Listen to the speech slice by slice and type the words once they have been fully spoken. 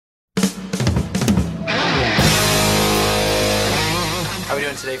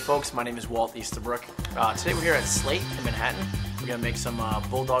doing today, folks? My name is Walt Easterbrook. Today we're here at Slate in Manhattan. We're going to make some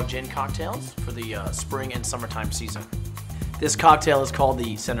BULLDOG Gin cocktails for the spring and summertime season. This cocktail is called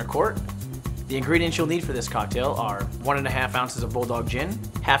the Center Court. The ingredients you'll need for this cocktail are 1½ ounces of BULLDOG Gin,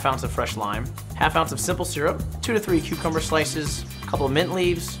 ½ ounce of fresh lime, ½ ounce of simple syrup, 2 to 3 cucumber slices, a couple of mint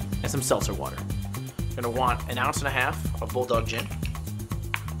leaves, and some seltzer water. You're going to want 1½ ounces of BULLDOG Gin.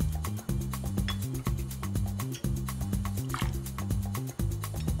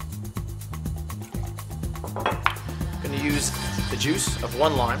 Going to use the juice of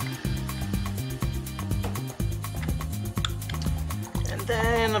 1 lime. And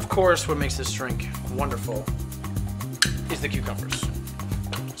then, of course, what makes this drink wonderful is the cucumbers.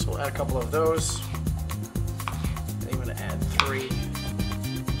 So we'll add a couple of those. I'm going to add 3.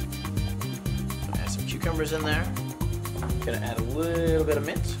 Add some cucumbers in there. Going to add a little bit of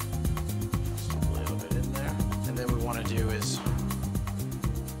mint. Just a little bit in there. And then what we want to do is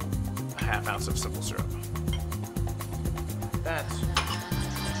a ½ ounce of simple syrup. That.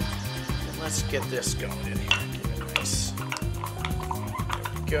 And let's get this going in here. Give it a nice. There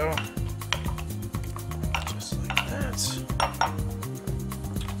we go. Just like that.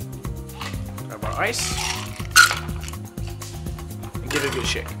 Grab our ice. And give it a good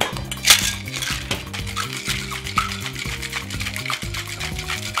shake.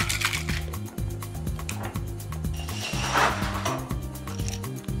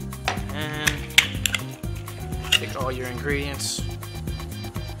 Take all your ingredients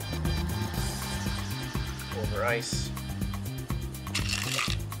over ice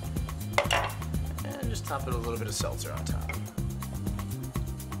and just top it with a little bit of seltzer on top.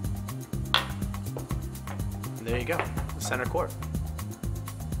 And there you go, the Center Court.